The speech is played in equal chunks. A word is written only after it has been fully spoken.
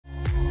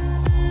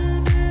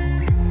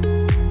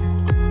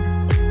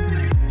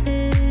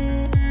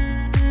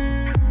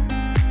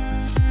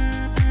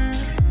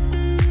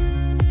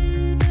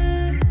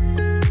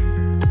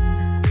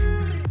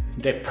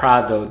The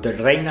Prado, the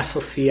Reina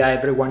Sofia,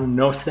 everyone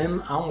knows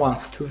them and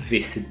wants to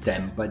visit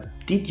them, but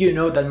did you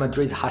know that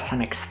Madrid has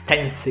an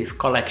extensive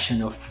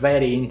collection of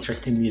very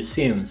interesting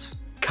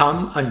museums?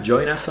 Come and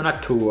join us on a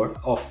tour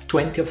of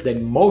 20 of the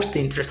most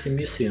interesting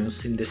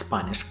museums in the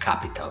Spanish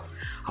capital.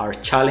 Our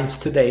challenge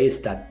today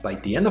is that by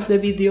the end of the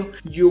video,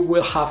 you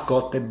will have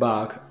got the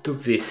bug to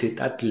visit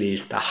at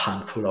least a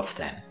handful of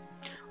them.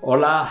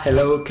 Hola,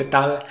 hello, ¿qué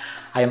tal?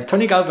 I am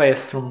Tony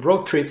Galvez from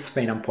Road Trip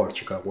Spain and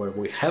Portugal, where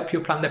we help you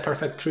plan the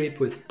perfect trip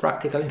with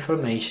practical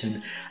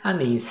information and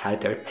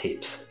insider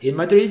tips. In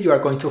Madrid, you are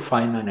going to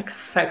find an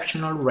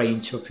exceptional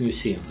range of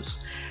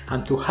museums,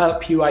 and to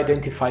help you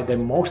identify the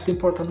most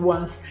important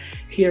ones,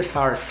 here's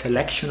our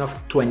selection of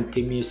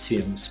 20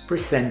 museums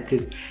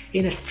presented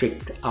in a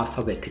strict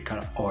alphabetical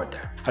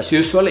order. As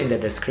usual, in the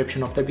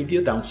description of the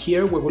video down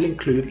here, we will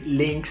include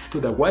links to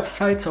the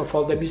websites of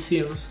all the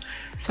museums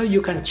so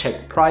you can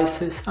check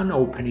prices and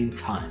opening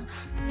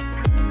times.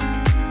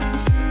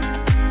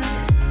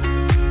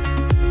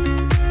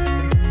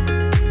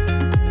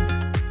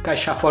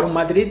 CaixaForum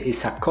Madrid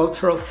is a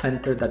cultural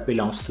center that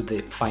belongs to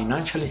the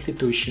financial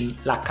institution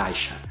La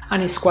Caixa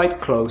and is quite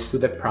close to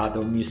the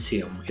Prado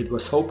Museum. It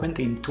was opened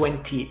in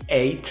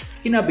 2008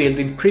 in a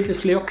building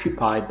previously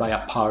occupied by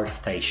a power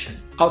station.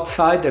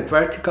 Outside, the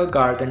vertical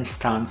garden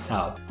stands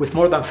out, with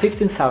more than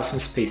 15,000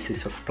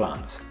 species of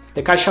plants.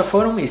 The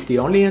CaixaForum is the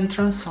only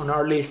entrance on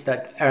our list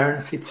that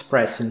earns its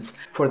presence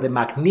for the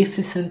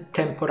magnificent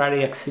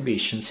temporary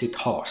exhibitions it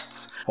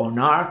hosts on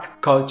art,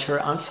 culture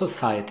and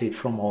society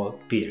from all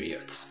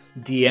periods.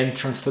 The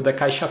entrance to the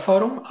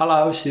CaixaForum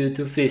allows you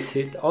to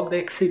visit all the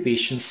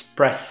exhibitions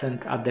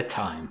present at the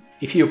time.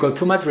 If you go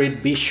to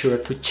Madrid, be sure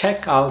to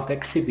check out the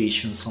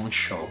exhibitions on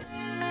show.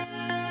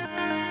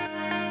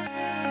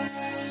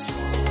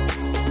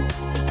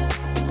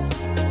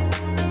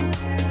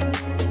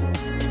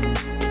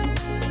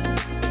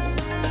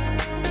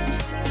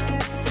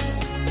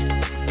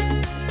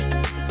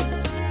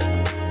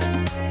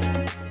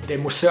 The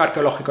Museo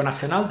Arqueológico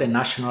Nacional, the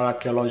National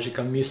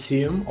Archaeological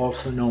Museum,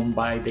 also known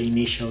by the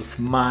initials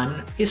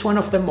MAN, is one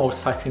of the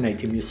most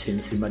fascinating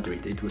museums in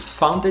Madrid. It was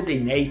founded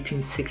in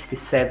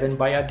 1867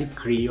 by a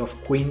decree of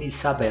Queen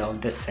Isabel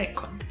II.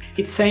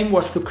 Its aim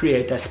was to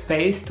create a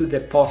space to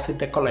deposit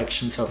the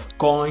collections of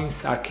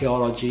coins,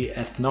 archaeology,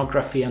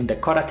 ethnography and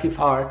decorative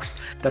arts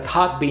that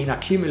had been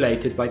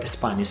accumulated by the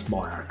Spanish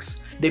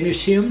monarchs. The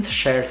museum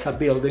shares a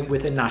building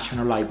with the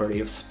National Library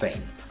of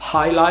Spain.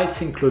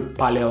 Highlights include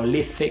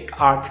Paleolithic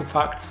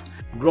artifacts,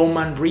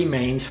 Roman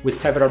remains with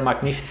several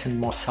magnificent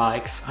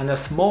mosaics, and a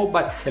small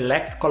but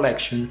select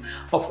collection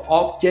of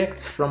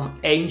objects from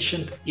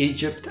ancient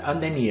Egypt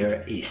and the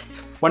Near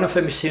East. One of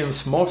the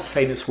museum's most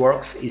famous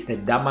works is the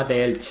Dama de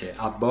Elche,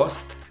 a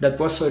bust that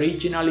was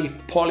originally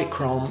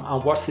polychrome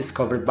and was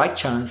discovered by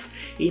chance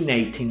in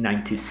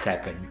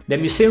 1897. The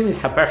museum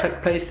is a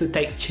perfect place to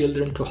take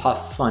children to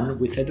have fun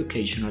with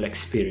educational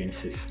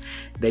experiences.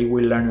 They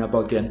will learn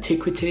about the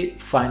antiquity,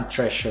 find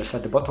treasures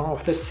at the bottom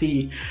of the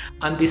sea,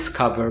 and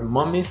discover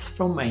mummies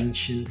from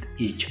ancient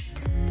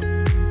Egypt.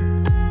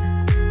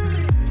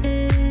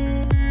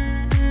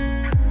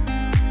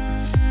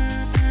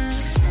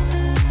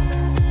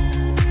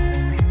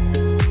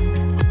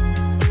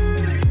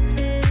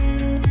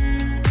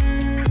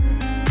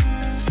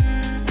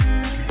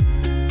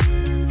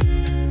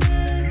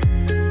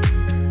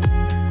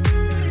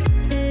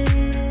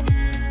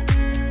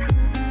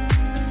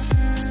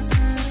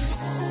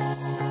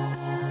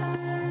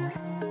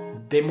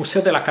 The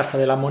Museo de la Casa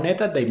de la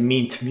Moneda, the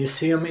Mint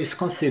Museum, is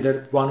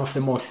considered one of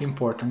the most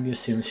important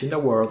museums in the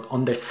world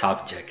on the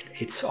subject.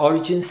 Its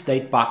origins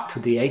date back to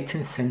the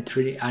 18th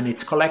century and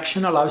its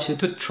collection allows you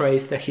to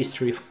trace the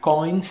history of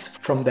coins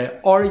from their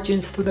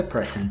origins to the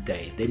present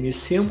day. The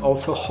museum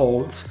also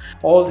holds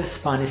all the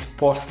Spanish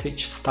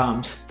postage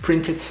stamps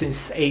printed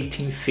since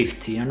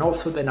 1850 and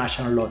also the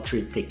national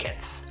lottery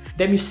tickets.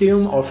 The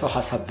museum also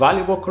has a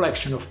valuable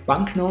collection of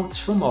banknotes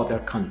from other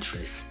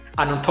countries.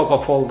 And on top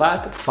of all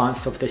that,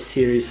 fans of the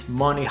series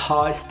Money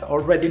Heist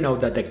already know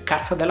that the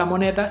Casa de la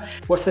Moneda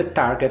was the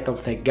target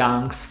of the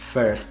gang's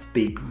first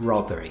big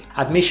robbery.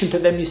 Admission to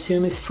the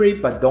museum is free,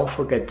 but don't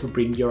forget to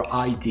bring your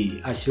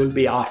ID, as you'll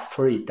be asked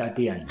for it at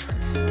the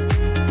entrance.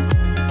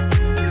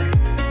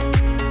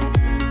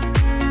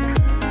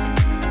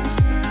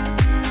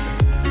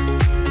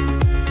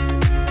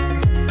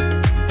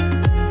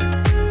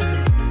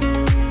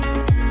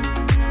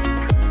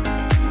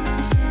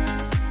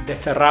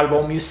 The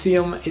Cerralbo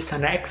Museum is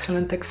an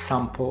excellent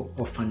example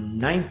of a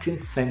 19th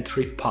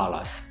century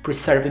palace,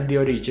 preserving the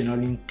original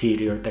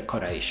interior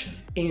decoration.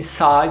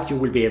 Inside, you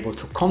will be able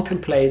to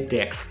contemplate the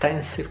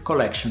extensive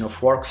collection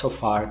of works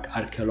of art,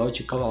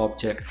 archaeological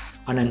objects,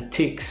 and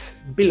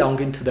antiques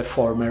belonging to the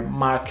former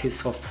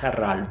Marquis of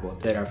Cerralbo.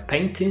 There are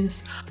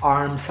paintings,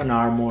 arms and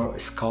armor,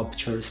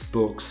 sculptures,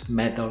 books,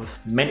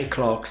 medals, many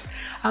clocks,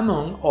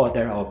 among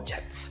other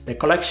objects. The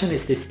collection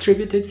is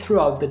distributed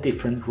throughout the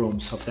different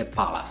rooms of the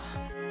palace.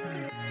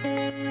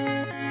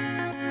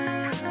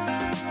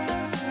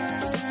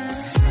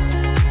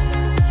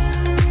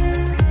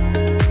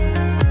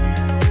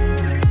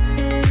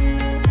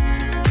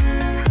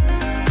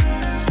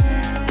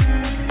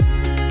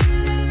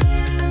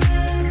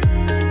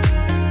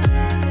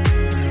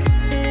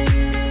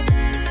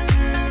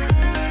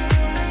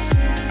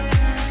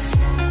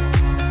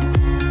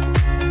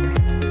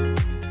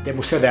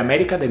 Museo de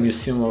América, the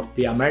Museum of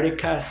the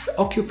Americas,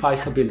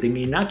 occupies a building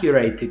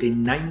inaugurated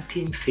in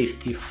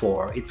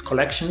 1954. Its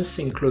collections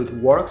include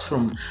works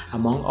from,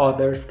 among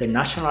others, the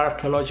National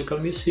Archaeological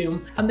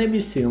Museum and the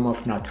Museum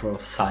of Natural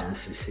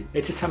Sciences.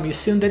 It is a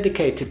museum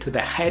dedicated to the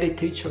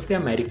heritage of the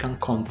American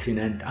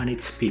continent and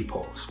its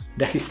peoples.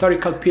 The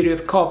historical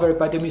period covered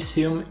by the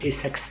museum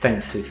is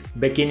extensive,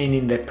 beginning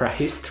in the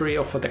prehistory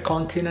of the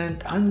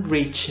continent and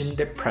reaching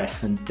the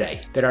present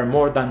day. There are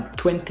more than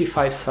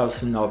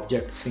 25,000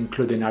 objects,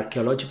 including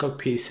archaeological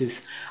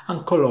pieces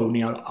and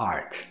colonial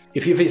art.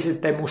 If you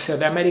visit the Museo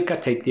de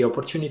América, take the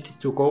opportunity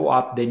to go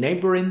up the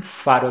neighboring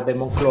Faro de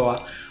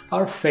Moncloa,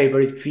 our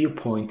favorite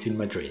viewpoint in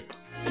Madrid.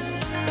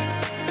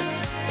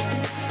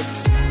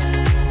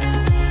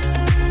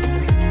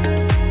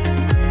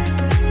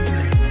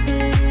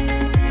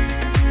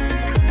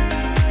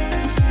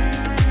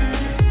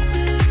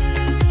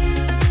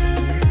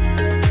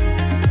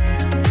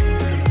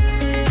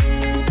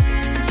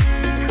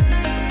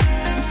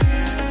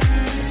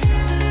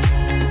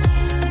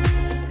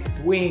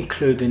 We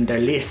include in the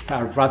list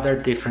a rather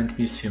different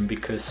museum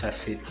because,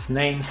 as its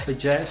name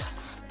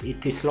suggests,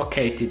 it is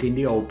located in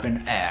the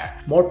open air,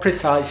 more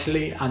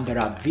precisely under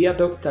a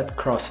viaduct that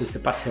crosses the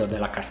Paseo de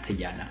la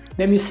Castellana.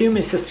 The museum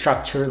is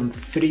structured on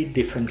 3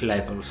 different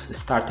levels,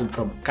 starting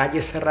from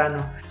Calle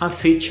Serrano, and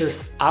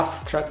features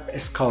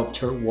abstract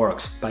sculpture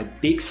works by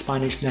big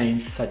Spanish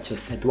names such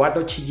as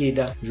Eduardo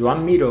Chillida,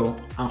 Joan Miró,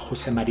 and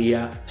José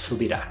María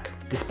Subirac.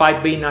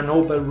 Despite being a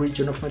noble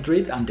region of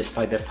Madrid, and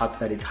despite the fact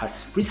that it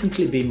has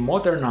recently been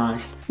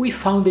modernized, we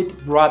found it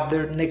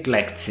rather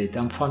neglected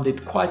and found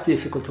it quite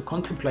difficult to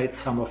contemplate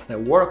some of the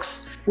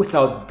works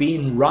without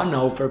being run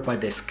over by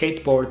the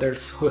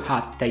skateboarders who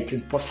had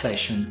taken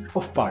possession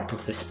of part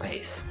of the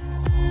space.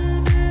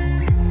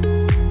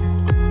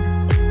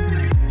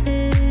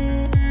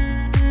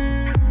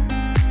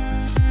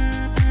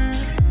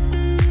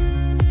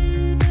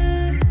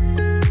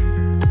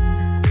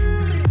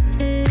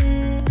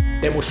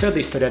 The Museo de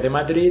Historia de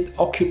Madrid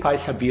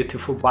occupies a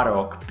beautiful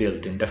Baroque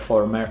building, the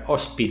former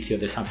Hospicio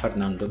de San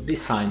Fernando,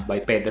 designed by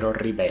Pedro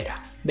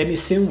Rivera. The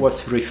museum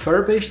was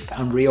refurbished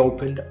and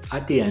reopened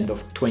at the end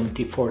of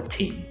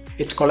 2014.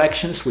 Its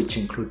collections, which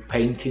include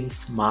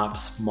paintings,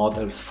 maps,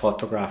 models,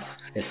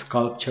 photographs,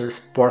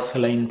 sculptures,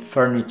 porcelain,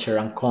 furniture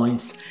and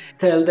coins,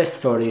 tell the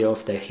story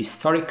of the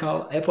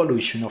historical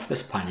evolution of the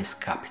Spanish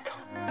capital.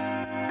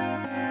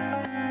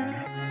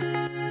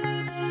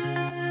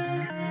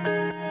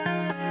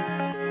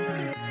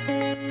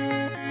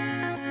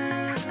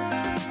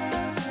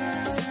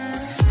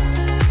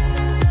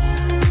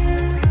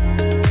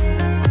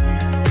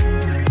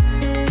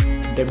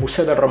 The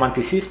Museo del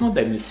Romanticismo,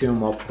 the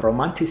Museum of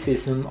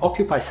Romanticism,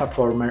 occupies a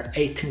former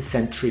 18th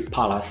century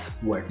palace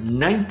where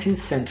 19th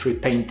century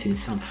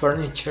paintings and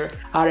furniture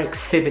are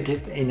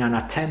exhibited in an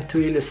attempt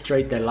to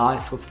illustrate the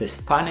life of the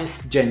Spanish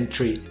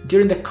gentry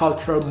during the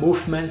cultural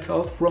movement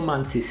of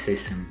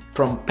Romanticism.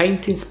 From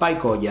paintings by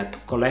Goya to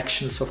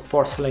collections of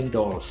porcelain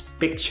dolls,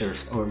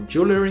 pictures or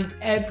jewelry,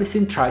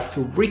 everything tries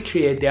to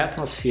recreate the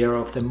atmosphere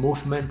of the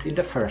movement in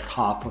the first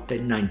half of the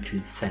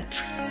 19th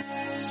century.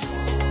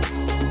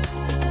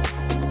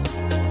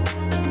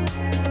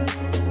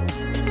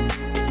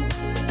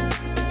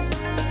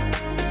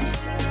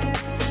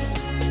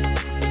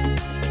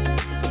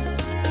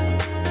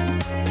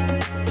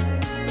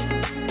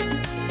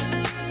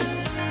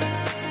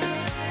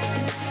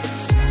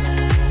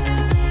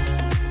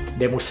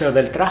 The Museo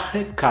del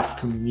Traje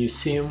Costume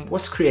Museum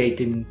was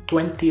created in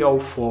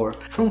 2004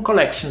 from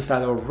collections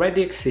that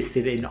already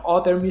existed in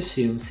other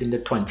museums in the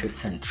 20th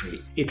century.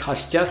 It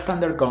has just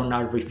undergone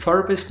a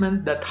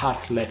refurbishment that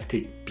has left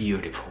it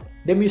beautiful.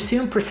 The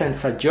museum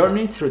presents a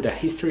journey through the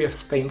history of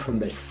Spain from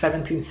the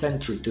 17th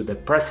century to the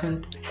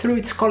present through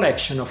its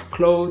collection of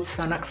clothes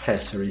and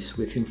accessories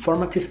with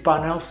informative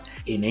panels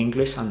in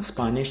English and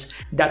Spanish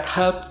that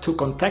help to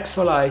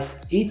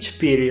contextualize each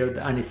period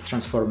and its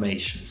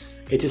transformations.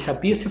 It is a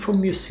beautiful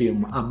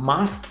museum, a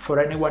must for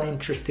anyone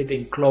interested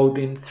in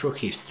clothing through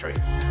history.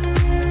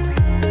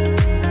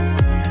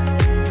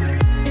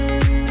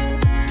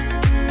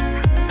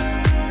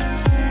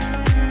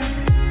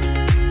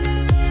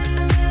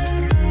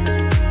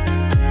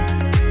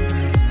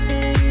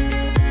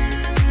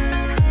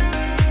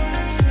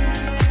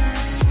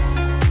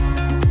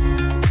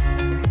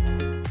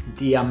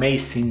 The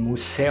amazing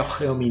Museo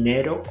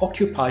Geominero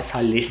occupies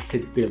a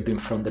listed building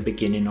from the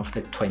beginning of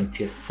the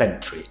 20th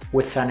century,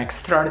 with an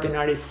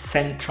extraordinary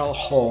central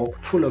hall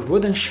full of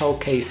wooden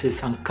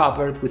showcases and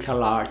covered with a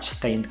large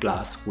stained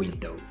glass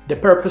window. The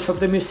purpose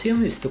of the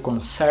museum is to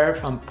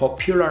conserve and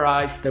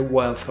popularize the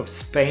wealth of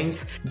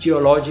Spain's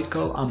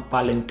geological and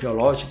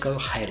paleontological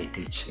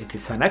heritage. It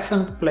is an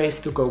excellent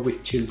place to go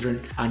with children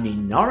and,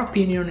 in our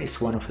opinion, is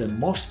one of the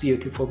most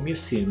beautiful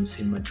museums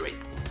in Madrid.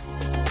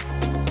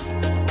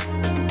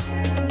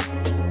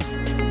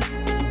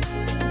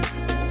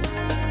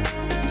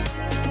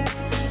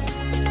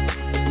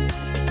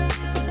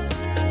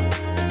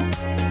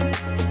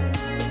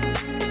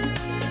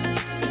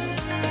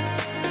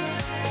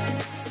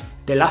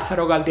 The The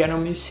Lázaro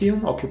Galdiano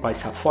Museum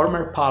occupies a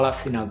former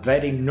palace in a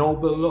very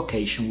noble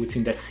location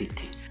within the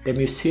city. The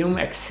museum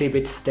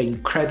exhibits the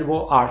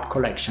incredible art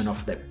collection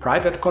of the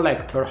private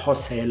collector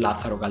José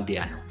Lázaro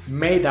Galdiano,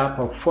 made up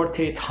of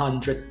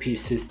 4,800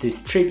 pieces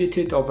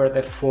distributed over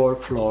the 4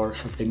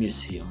 floors of the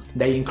museum.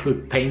 They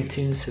include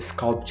paintings,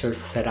 sculptures,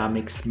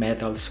 ceramics,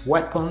 medals,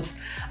 weapons,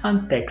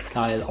 and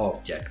textile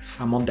objects.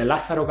 Among the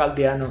Lázaro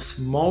Galdiano's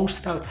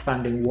most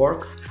outstanding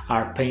works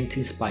are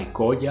paintings by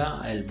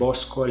Goya, El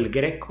Bosco, El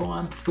Greco,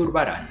 and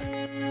Zurbarán.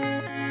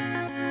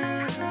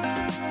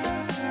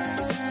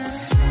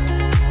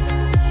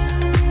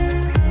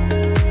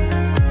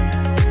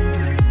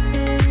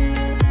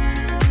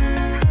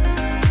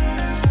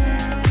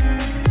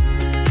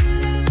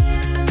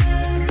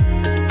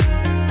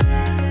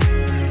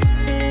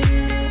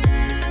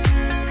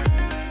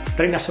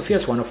 Reina Sofia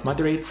is one of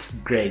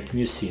Madrid's great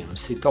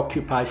museums. It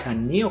occupies a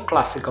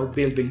neoclassical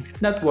building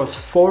that was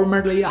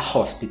formerly a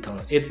hospital.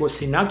 It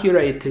was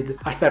inaugurated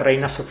as the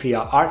Reina Sofia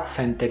Art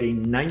Center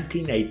in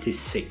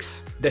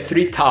 1986. The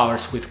 3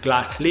 towers with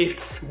glass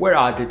lifts were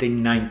added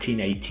in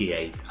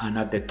 1988, and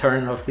at the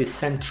turn of this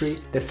century,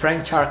 the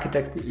French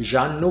architect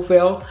Jean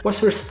Nouvel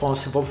was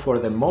responsible for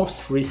the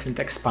most recent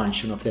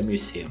expansion of the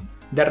museum.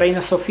 The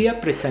Reina Sofia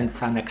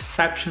presents an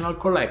exceptional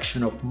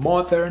collection of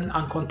modern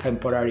and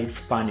contemporary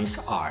Spanish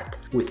art,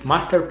 with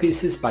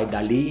masterpieces by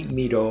Dalí,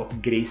 Miró,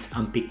 Gris,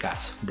 and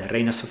Picasso. The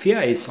Reina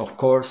Sofia is, of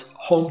course,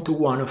 home to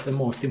one of the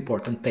most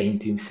important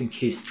paintings in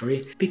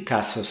history,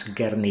 Picasso's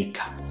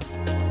Guernica.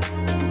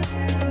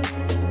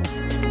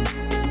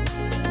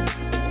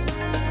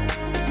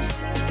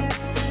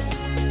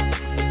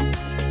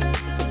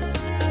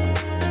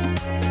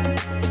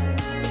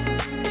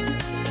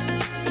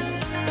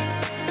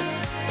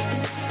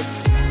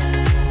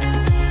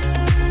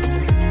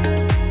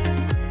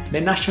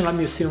 The National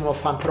Museum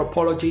of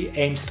Anthropology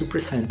aims to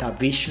present a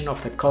vision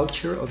of the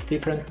culture of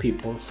different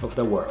peoples of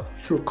the world.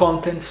 Through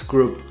contents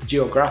grouped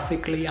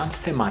geographically and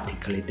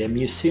thematically, the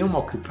museum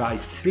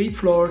occupies 3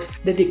 floors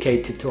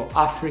dedicated to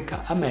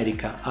Africa,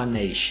 America, and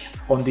Asia.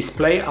 On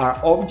display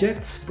are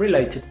objects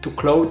related to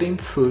clothing,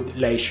 food,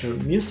 leisure,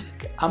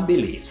 music, and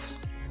beliefs.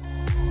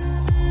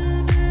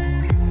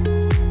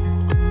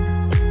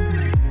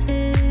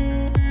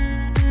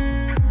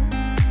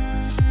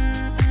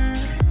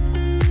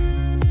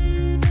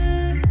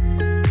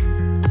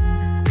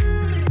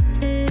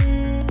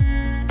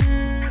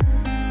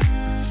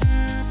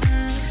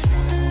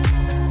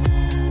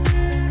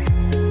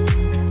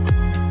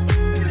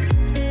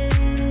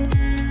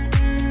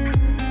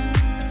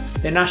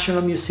 The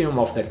National Museum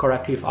of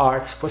Decorative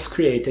Arts was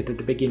created at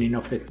the beginning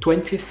of the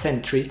 20th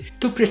century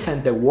to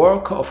present the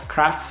work of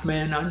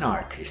craftsmen and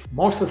artists.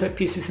 Most of the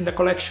pieces in the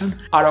collection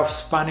are of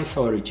Spanish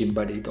origin,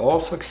 but it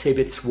also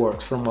exhibits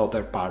works from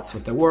other parts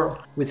of the world,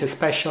 with a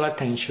special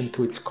attention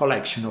to its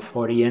collection of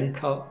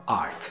Oriental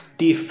art.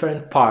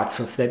 Different parts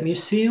of the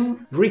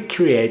museum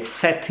recreate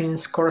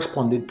settings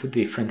corresponding to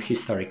different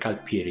historical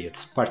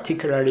periods.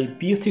 Particularly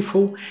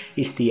beautiful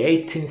is the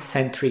 18th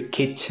century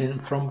kitchen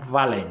from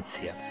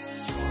Valencia.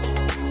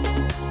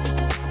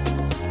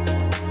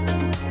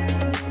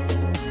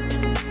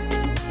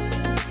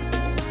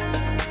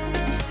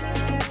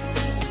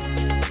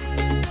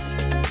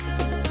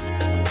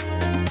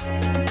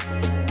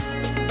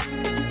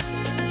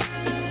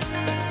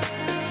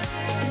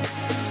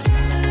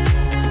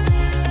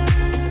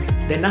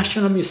 The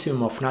National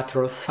Museum of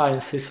Natural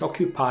Sciences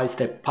occupies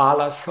the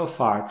Palace of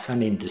Arts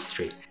and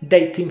Industry,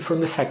 dating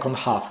from the second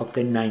half of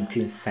the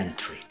 19th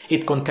century.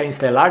 It contains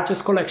the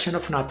largest collection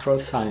of natural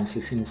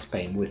sciences in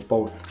Spain, with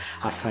both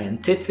a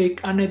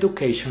scientific and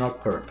educational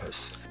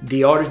purpose.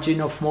 The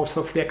origin of most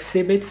of the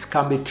exhibits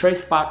can be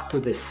traced back to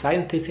the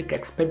scientific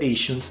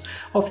expeditions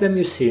of the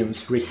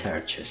museum's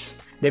researchers.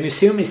 The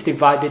museum is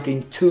divided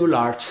in 2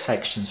 large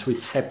sections with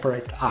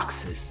separate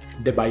axes,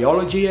 the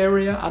biology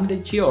area and the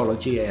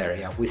geology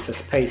area, with a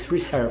space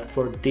reserved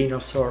for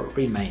dinosaur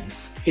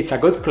remains. It's a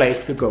good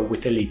place to go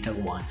with the little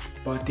ones.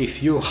 But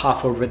if you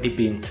have already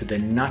been to the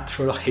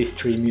Natural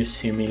History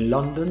Museum in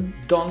London,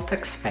 don't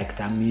expect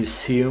a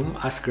museum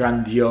as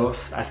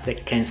grandiose as the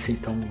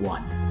Kensington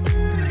one.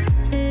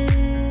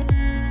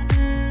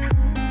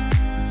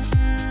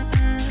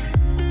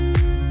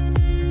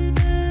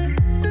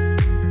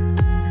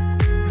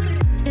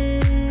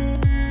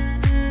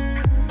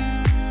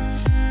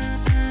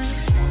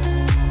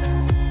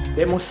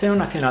 The Museo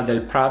Nacional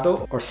del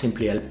Prado, or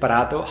simply El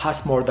Prado,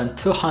 has more than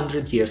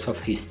 200 years of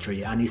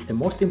history and is the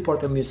most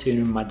important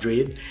museum in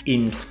Madrid,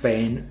 in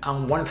Spain,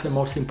 and one of the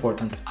most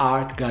important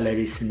art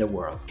galleries in the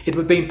world. It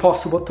would be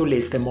impossible to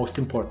list the most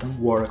important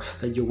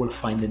works that you will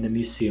find in the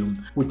museum,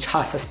 which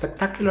has a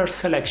spectacular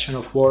selection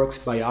of works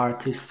by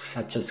artists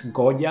such as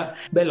Goya,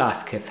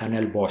 Velázquez, and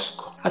El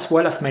Bosco, as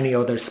well as many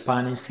other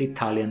Spanish,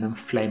 Italian, and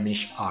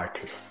Flemish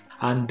artists.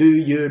 And do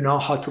you know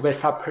how to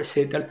best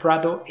appreciate El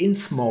Prado? In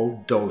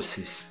small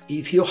doses.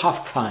 If you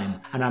have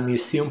time and a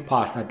museum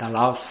pass that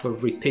allows for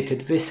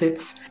repeated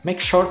visits, make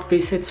short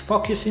visits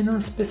focusing on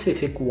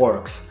specific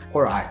works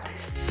or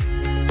artists.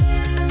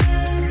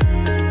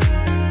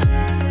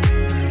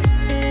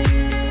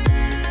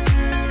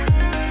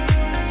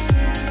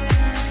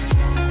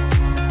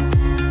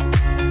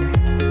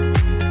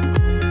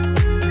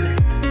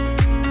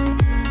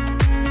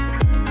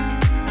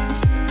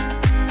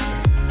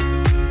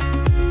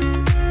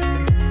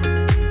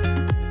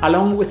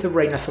 Along with the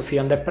Reina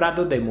Sofia and the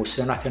Prado, the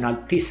Museo Nacional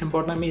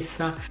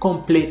Thyssen-Bornemisza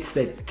completes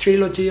the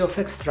trilogy of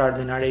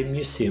extraordinary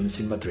museums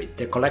in Madrid.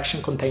 The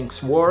collection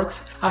contains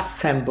works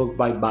assembled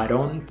by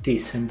Baron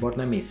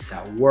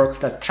Thyssen-Bornemisza, works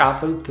that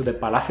traveled to the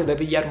Palacio de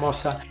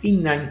Villahermosa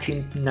in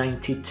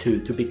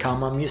 1992 to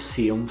become a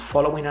museum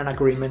following an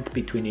agreement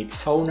between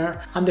its owner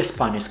and the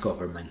Spanish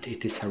government.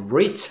 It is a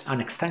rich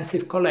and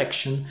extensive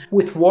collection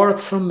with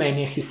works from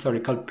many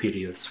historical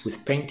periods,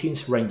 with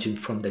paintings ranging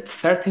from the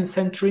 13th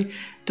century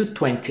to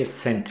 20th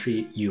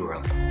century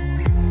Europe.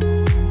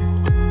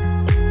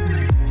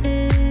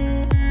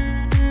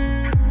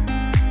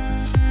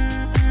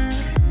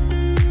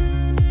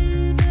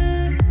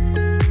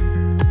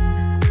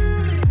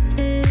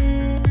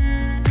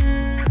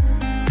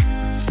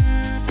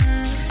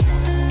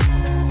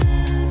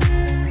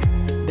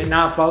 The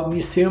Naval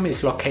Museum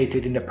is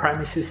located in the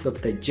premises of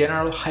the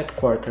General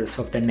Headquarters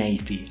of the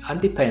Navy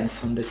and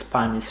depends on the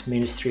Spanish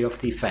Ministry of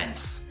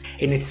Defense.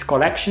 In its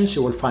collections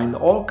you will find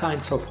all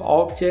kinds of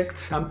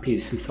objects and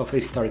pieces of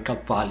historical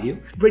value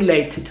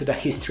related to the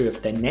history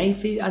of the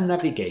Navy and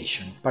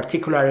navigation.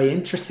 Particularly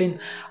interesting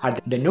are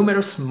the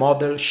numerous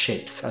model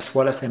ships as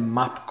well as the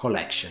map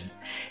collection.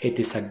 It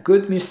is a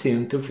good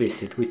museum to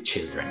visit with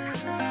children.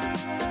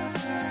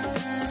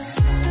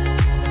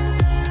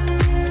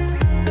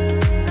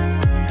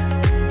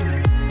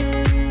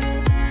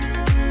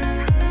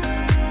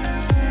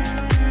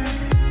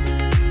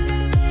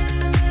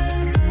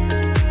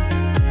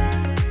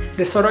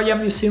 The Sorolla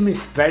Museum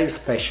is very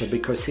special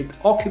because it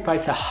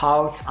occupies the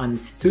house and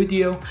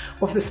studio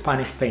of the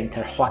Spanish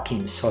painter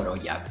Joaquín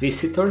Sorolla.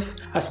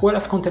 Visitors, as well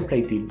as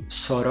contemplating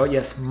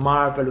Sorolla's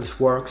marvelous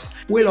works,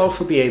 will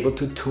also be able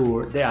to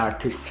tour the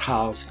artist's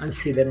house and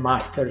see the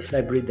master's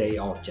everyday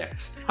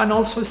objects, and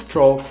also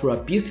stroll through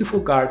a beautiful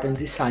garden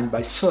designed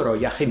by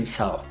Sorolla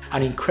himself,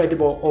 an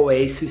incredible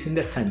oasis in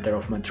the center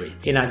of Madrid.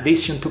 In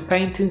addition to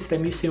paintings, the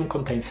museum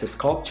contains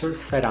sculptures,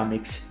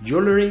 ceramics,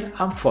 jewelry,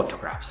 and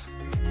photographs.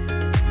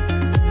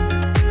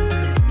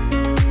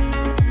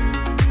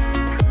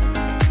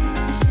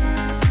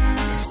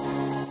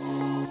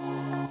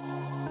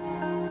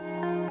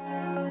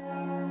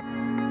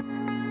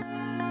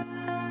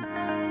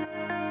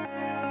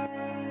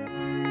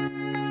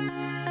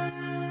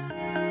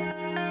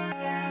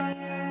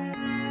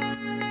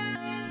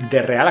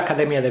 The Real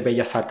Academia de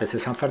Bellas Artes de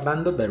San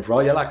Fernando, the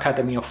Royal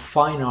Academy of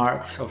Fine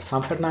Arts of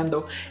San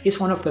Fernando, is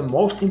one of the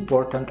most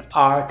important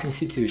art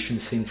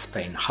institutions in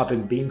Spain,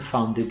 having been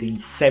founded in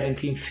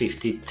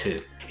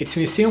 1752. Its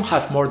museum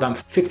has more than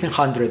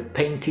 1,500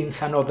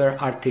 paintings and other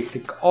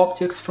artistic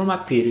objects from a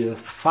period of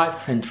 5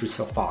 centuries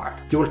of art.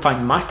 You will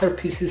find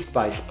masterpieces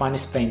by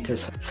Spanish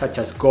painters such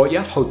as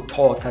Goya, who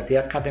taught at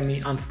the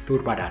Academy, and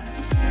Zurbarán.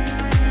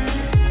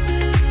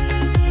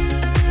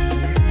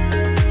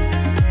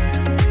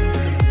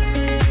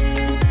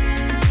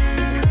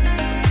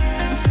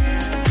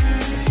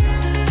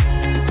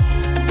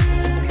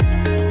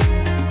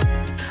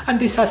 And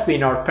this has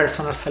been our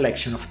personal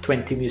selection of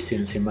 20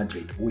 museums in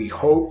Madrid. We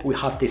hope we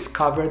have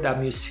discovered a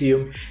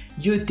museum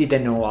you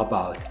didn't know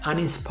about and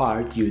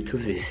inspired you to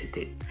visit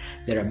it.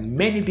 There are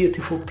many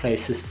beautiful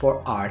places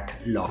for art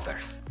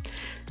lovers.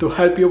 To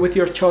help you with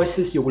your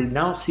choices, you will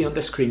now see on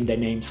the screen the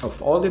names of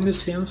all the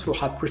museums we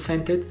have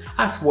presented,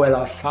 as well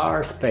as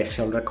our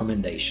special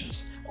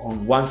recommendations.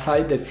 On one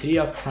side, the 3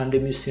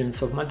 outstanding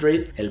museums of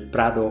Madrid, El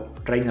Prado,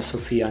 Reina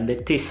Sofia and the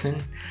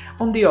Thyssen.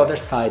 On the other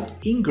side,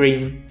 in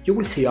green, you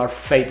will see our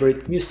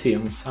favorite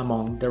museums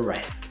among the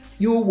rest.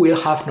 You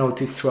will have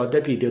noticed throughout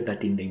the video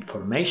that in the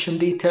information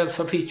details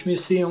of each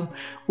museum,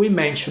 we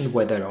mentioned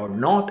whether or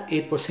not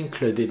it was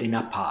included in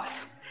a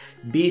pass.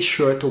 Be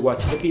sure to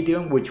watch the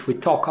video in which we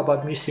talk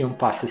about museum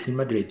passes in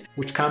Madrid,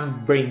 which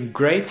can bring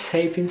great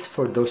savings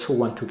for those who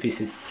want to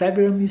visit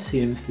several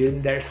museums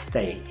during their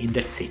stay in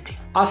the city.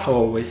 As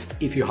always,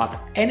 if you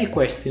have any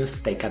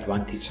questions, take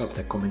advantage of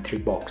the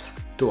commentary box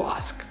to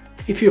ask.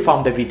 If you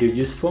found the video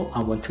useful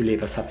and want to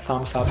leave us a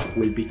thumbs up,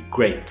 we'll be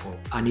grateful,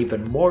 and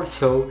even more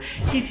so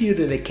if you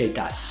dedicate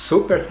a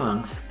super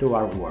thanks to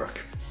our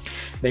work.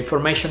 The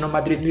information on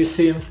Madrid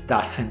museums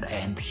doesn't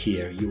end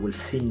here. You will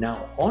see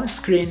now on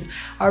screen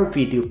our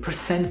video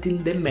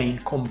presenting the main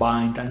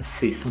combined and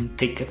season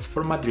tickets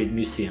for Madrid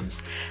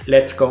museums.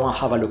 Let's go and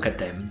have a look at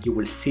them. You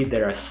will see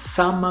there are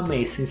some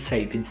amazing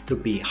savings to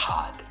be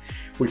had.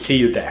 We'll see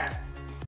you there.